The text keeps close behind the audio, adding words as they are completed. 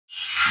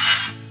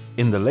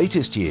In the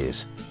latest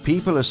years,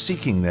 people are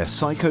seeking their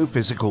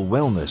psychophysical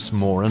wellness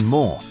more and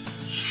more.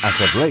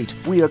 As of late,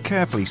 we are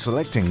carefully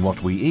selecting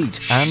what we eat,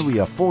 and we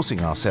are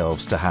forcing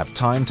ourselves to have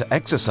time to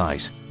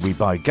exercise. We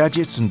buy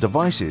gadgets and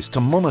devices to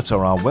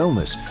monitor our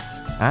wellness,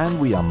 and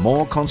we are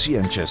more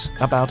conscientious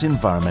about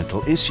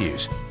environmental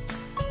issues.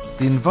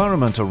 The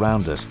environment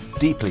around us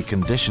deeply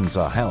conditions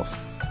our health.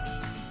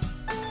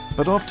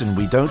 But often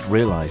we don't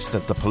realize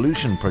that the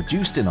pollution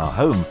produced in our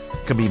home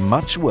can be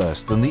much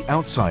worse than the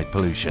outside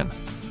pollution.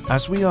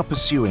 As we are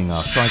pursuing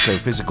our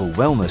psychophysical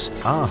wellness,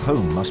 our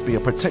home must be a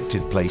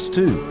protected place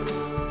too,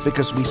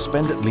 because we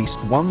spend at least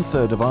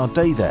 1/3 of our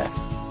day there,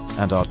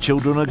 and our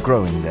children are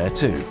growing there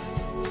too.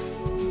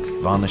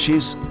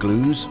 Varnishes,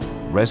 glues,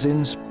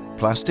 resins,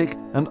 plastic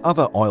and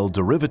other oil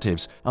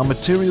derivatives are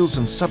materials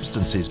and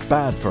substances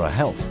bad for our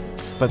health,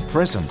 but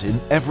present in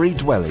every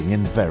dwelling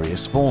in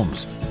various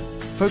forms.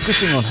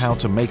 Focusing on how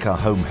to make our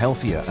home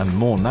healthier and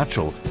more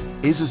natural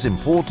is as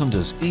important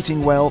as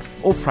eating well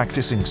or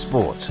practicing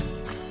sports.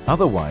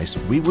 Otherwise,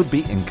 we would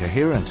be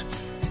incoherent.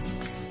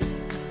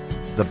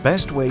 The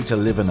best way to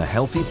live in a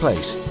healthy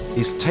place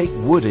is take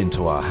wood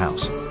into our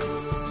house.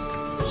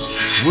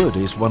 Wood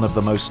is one of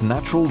the most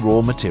natural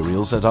raw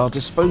materials at our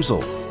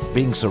disposal.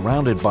 Being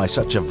surrounded by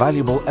such a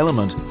valuable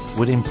element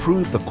would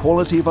improve the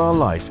quality of our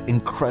life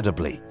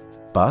incredibly.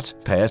 But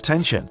pay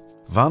attention.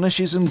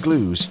 Varnishes and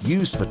glues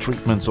used for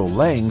treatments or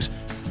layings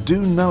do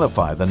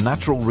nullify the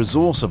natural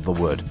resource of the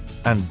wood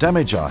and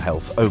damage our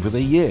health over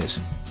the years.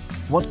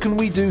 What can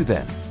we do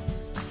then?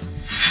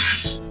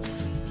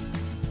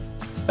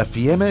 A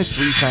Fiemme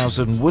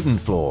 3000 wooden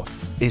floor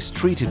is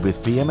treated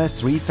with Fiemme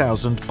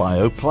 3000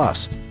 Bio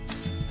Plus,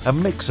 a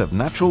mix of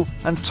natural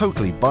and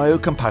totally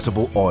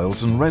biocompatible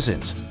oils and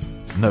resins.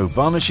 No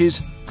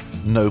varnishes,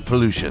 no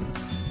pollution.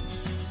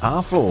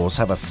 Our floors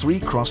have a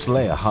 3-cross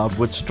layer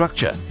hardwood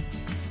structure,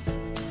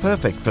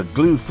 perfect for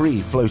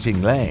glue-free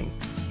floating laying.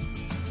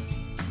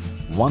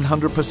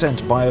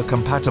 100%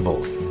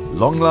 biocompatible,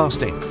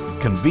 long-lasting,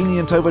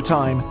 convenient over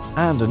time,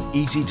 and an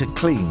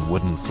easy-to-clean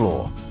wooden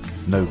floor.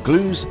 No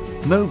glues,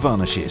 no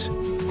varnishes.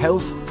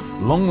 Health,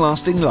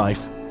 long-lasting life,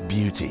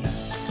 beauty.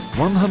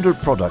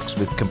 100 products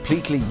with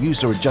completely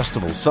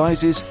user-adjustable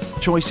sizes,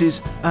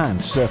 choices,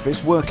 and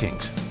surface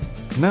workings.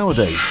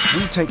 Nowadays,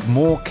 we take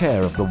more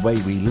care of the way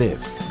we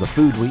live, the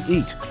food we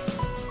eat,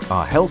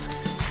 our health,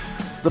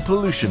 the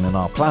pollution in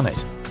our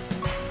planet.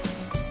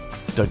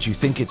 Don't you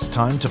think it's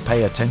time to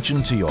pay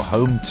attention to your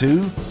home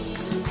too?